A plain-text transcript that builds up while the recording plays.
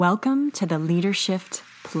Welcome to the Leadership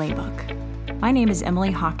Playbook. My name is Emily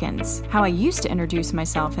Hawkins. How I used to introduce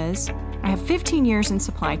myself is, I have 15 years in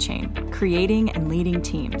supply chain, creating and leading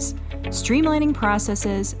teams, streamlining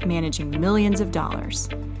processes, managing millions of dollars.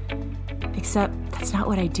 Except that's not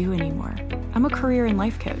what I do anymore. I'm a career and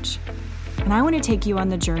life coach. And I want to take you on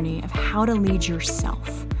the journey of how to lead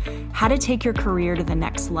yourself, how to take your career to the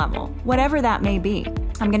next level, whatever that may be.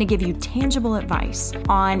 I'm going to give you tangible advice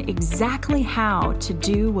on exactly how to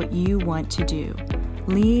do what you want to do.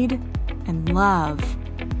 Lead and love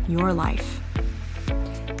your life.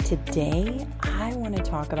 Today, I want to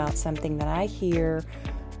talk about something that I hear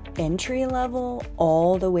entry level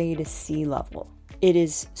all the way to C-level. It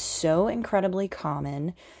is so incredibly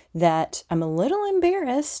common that I'm a little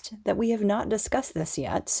embarrassed that we have not discussed this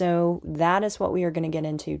yet. So that is what we are going to get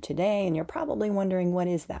into today. And you're probably wondering, what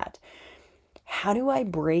is that? How do I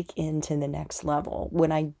break into the next level when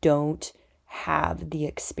I don't have the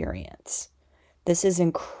experience? This is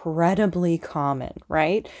incredibly common,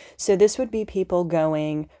 right? So this would be people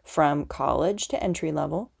going from college to entry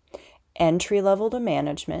level to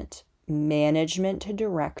management, management to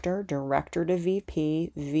director, director to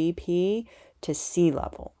VP, VP to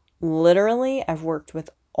C-level. Literally, I've worked with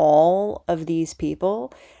all of these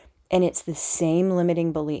people, and it's the same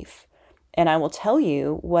limiting belief. And I will tell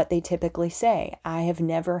you what they typically say. I have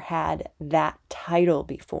never had that title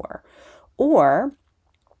before, or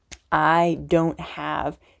I don't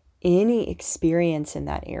have any experience in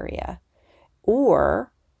that area,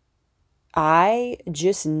 or I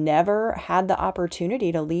just never had the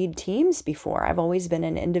opportunity to lead teams before. I've always been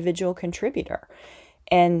an individual contributor.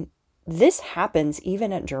 And this happens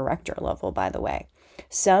even at director level, by the way.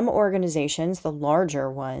 Some organizations, the larger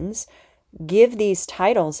ones, give these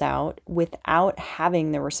titles out without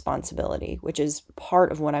having the responsibility, which is part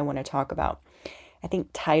of what I want to talk about. I think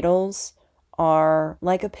titles are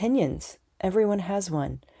like opinions. Everyone has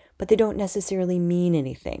one, but they don't necessarily mean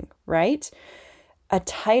anything, right? A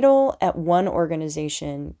title at one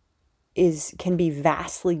organization can be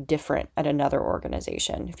vastly different at another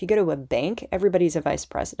organization. If you go to a bank, everybody's a vice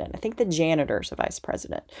president. I think the janitor's a vice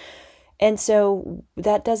president. And so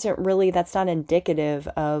that's not indicative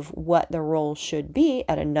of what the role should be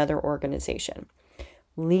at another organization.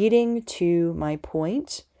 Leading to my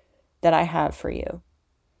point that I have for you.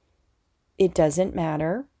 It doesn't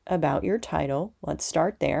matter about your title. Let's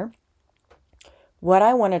start there. What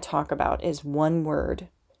I want to talk about is one word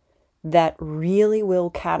that really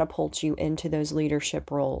will catapult you into those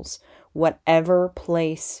leadership roles, whatever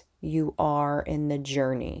place you are in the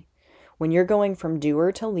journey. When you're going from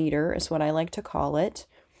doer to leader, is what I like to call it,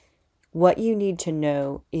 what you need to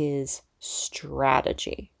know is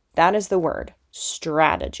strategy. That is the word,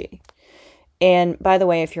 strategy. And by the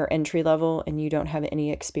way, if you're entry level and you don't have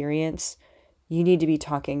any experience, you need to be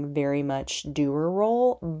talking very much doer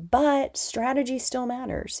role, but strategy still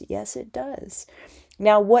matters. Yes, it does.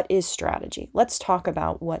 Now, what is strategy? Let's talk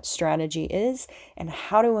about what strategy is and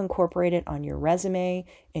how to incorporate it on your resume,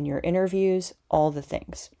 in your interviews, all the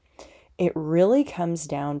things. It really comes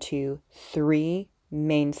down to three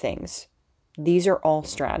main things. These are all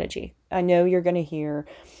strategy. I know you're going to hear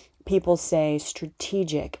people say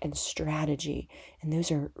strategic and strategy, and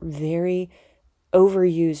those are very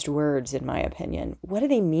overused words in my opinion. What do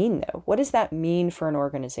they mean though? What does that mean for an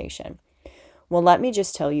organization? Well, let me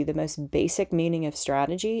just tell you the most basic meaning of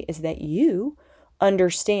strategy is that you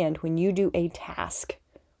understand when you do a task,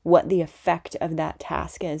 what the effect of that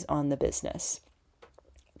task is on the business.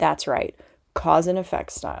 That's right, cause and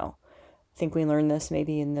effect style. I think we learned this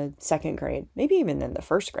maybe in the second grade, maybe even in the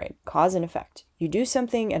first grade, cause and effect. You do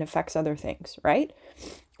something and affects other things, right?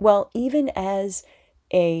 Well, even as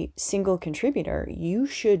a single contributor, you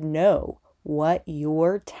should know what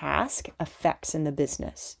your task affects in the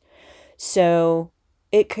business. So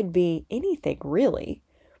it could be anything really,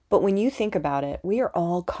 but when you think about it, we are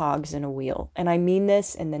all cogs in a wheel. And I mean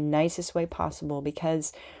this in the nicest way possible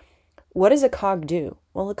because what does a cog do?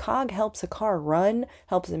 Well, a cog helps a car run,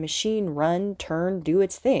 helps a machine run, turn, do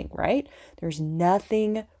its thing, right? There's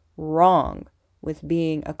nothing wrong with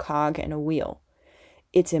being a cog in a wheel.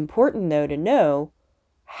 It's important, though, to know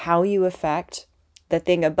how you affect the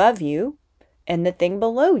thing above you and the thing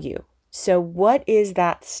below you. So what is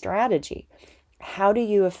that strategy? How do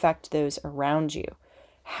you affect those around you?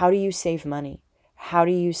 How do you save money? How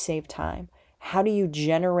do you save time? How do you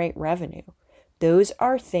generate revenue? Those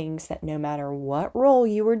are things that no matter what role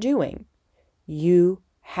you are doing, you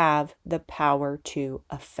have the power to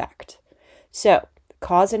affect. So,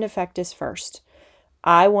 cause and effect is first.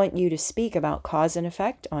 I want you to speak about cause and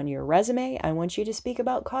effect on your resume. I want you to speak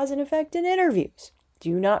about cause and effect in interviews.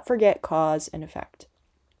 Do not forget cause and effect.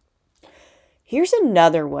 Here's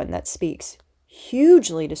another one that speaks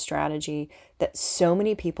hugely to strategy that so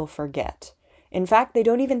many people forget. In fact, they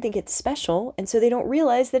don't even think it's special, and so they don't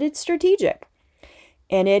realize that it's strategic.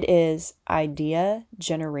 And it is idea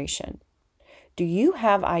generation. Do you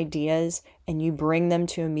have ideas and you bring them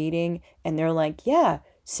to a meeting and they're like, yeah,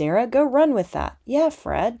 Sarah, go run with that. Yeah,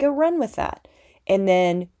 Fred, go run with that. And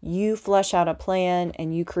then you flesh out a plan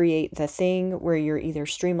and you create the thing where you're either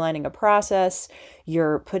streamlining a process,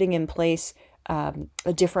 you're putting in place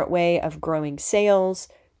a different way of growing sales.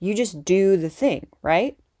 You just do the thing,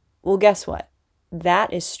 right? Well, guess what?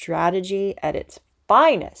 That is strategy at its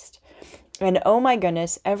finest. And oh my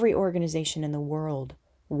goodness, every organization in the world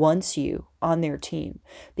wants you on their team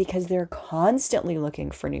because they're constantly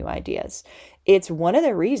looking for new ideas. It's one of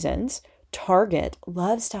the reasons Target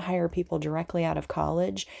loves to hire people directly out of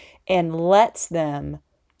college and lets them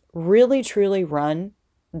really truly run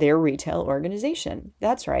their retail organization.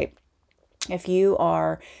 That's right. If you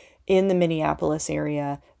are in the Minneapolis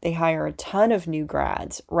area, they hire a ton of new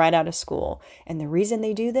grads right out of school. And the reason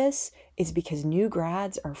they do this is because new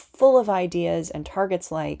grads are full of ideas, and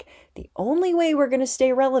Target's like, the only way we're going to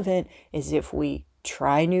stay relevant is if we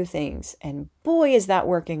try new things. And boy, is that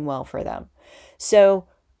working well for them. So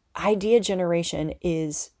idea generation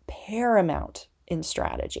is paramount in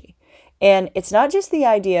strategy. And it's not just the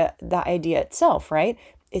idea itself, right?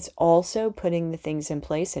 It's also putting the things in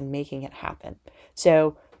place and making it happen.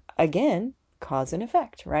 So again, cause and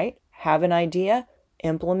effect, right? Have an idea,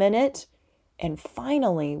 implement it. And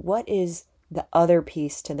finally, what is the other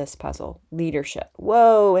piece to this puzzle? Leadership.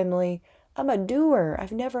 Whoa, Emily, I'm a doer.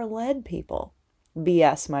 I've never led people.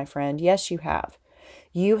 BS, my friend. Yes, you have.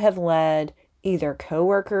 You have led either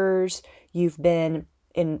coworkers, you've been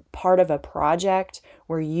in part of a project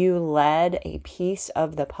where you led a piece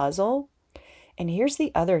of the puzzle. And here's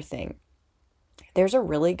the other thing. There's a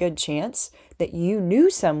really good chance that you knew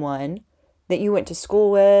someone that you went to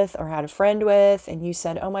school with or had a friend with, and you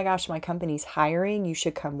said, oh my gosh, my company's hiring, you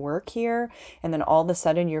should come work here. And then all of a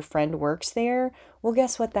sudden your friend works there. Well,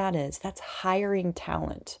 guess what that is? That's hiring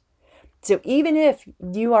talent. So even if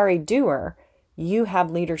you are a doer, you have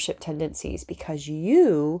leadership tendencies because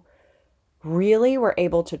you really were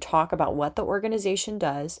able to talk about what the organization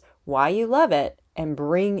does, why you love it, and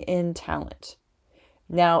bring in talent.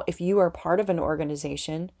 Now, if you are part of an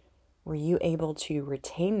organization, were you able to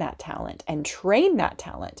retain that talent and train that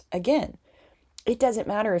talent? Again, it doesn't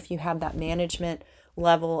matter if you have that management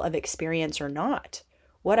level of experience or not.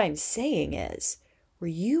 What I'm saying is, were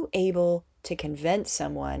you able to convince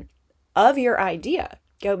someone of your idea?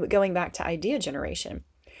 Going back to idea generation,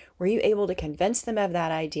 were you able to convince them of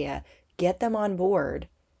that idea, get them on board,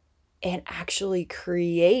 and actually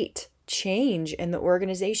create change in the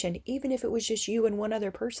organization, even if it was just you and one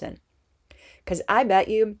other person? Because I bet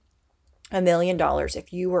you $1 million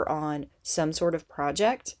if you were on some sort of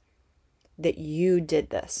project that you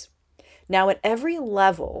did this. Now, at every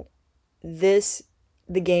level, the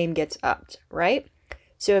game gets upped, right?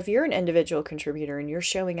 So if you're an individual contributor and you're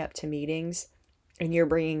showing up to meetings and you're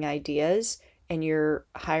bringing ideas and you're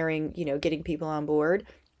hiring, getting people on board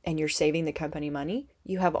and you're saving the company money,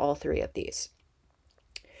 you have all three of these.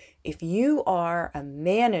 If you are a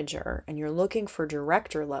manager and you're looking for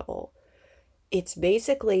director level, it's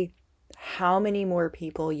basically how many more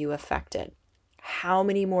people you affected, how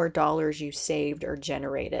many more dollars you saved or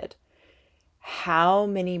generated, how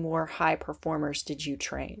many more high performers did you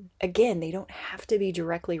train? Again, they don't have to be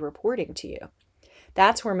directly reporting to you.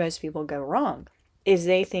 That's where most people go wrong, is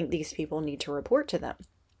they think these people need to report to them.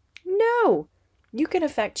 No, you can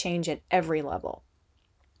affect change at every level.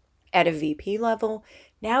 At a VP level,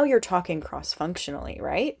 now you're talking cross-functionally,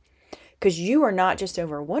 right? Because you are not just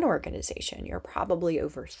over one organization, you're probably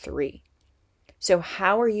over 3. So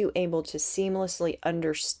how are you able to seamlessly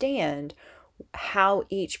understand how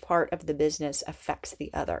each part of the business affects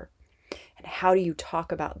the other? And how do you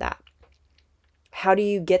talk about that? How do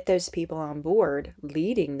you get those people on board,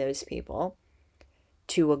 leading those people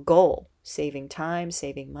to a goal, saving time,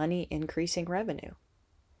 saving money, increasing revenue?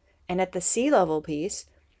 And at the C-level piece,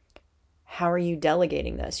 how are you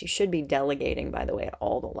delegating this? You should be delegating, by the way, at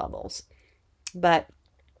all the levels. But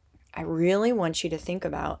I really want you to think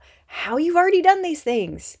about how you've already done these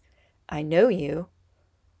things. I know you.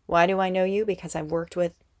 Why do I know you? Because I've worked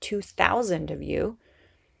with 2,000 of you,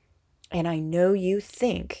 and I know you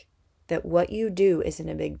think that what you do isn't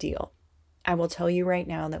a big deal. I will tell you right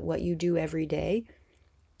now that what you do every day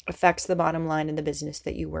affects the bottom line in the business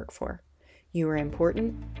that you work for. You are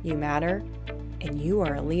important, you matter, and you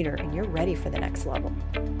are a leader, and you're ready for the next level.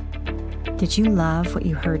 Did you love what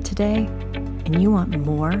you heard today and you want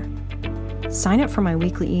more? sign up for my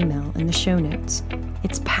weekly email in the show notes.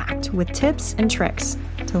 It's packed with tips and tricks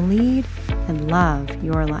to lead and love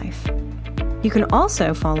your life. You can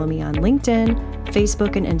also follow me on LinkedIn,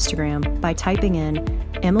 Facebook, and Instagram by typing in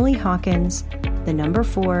Emily Hawkins, the number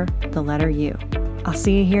 4, the letter U. I'll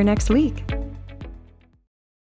see you here next week.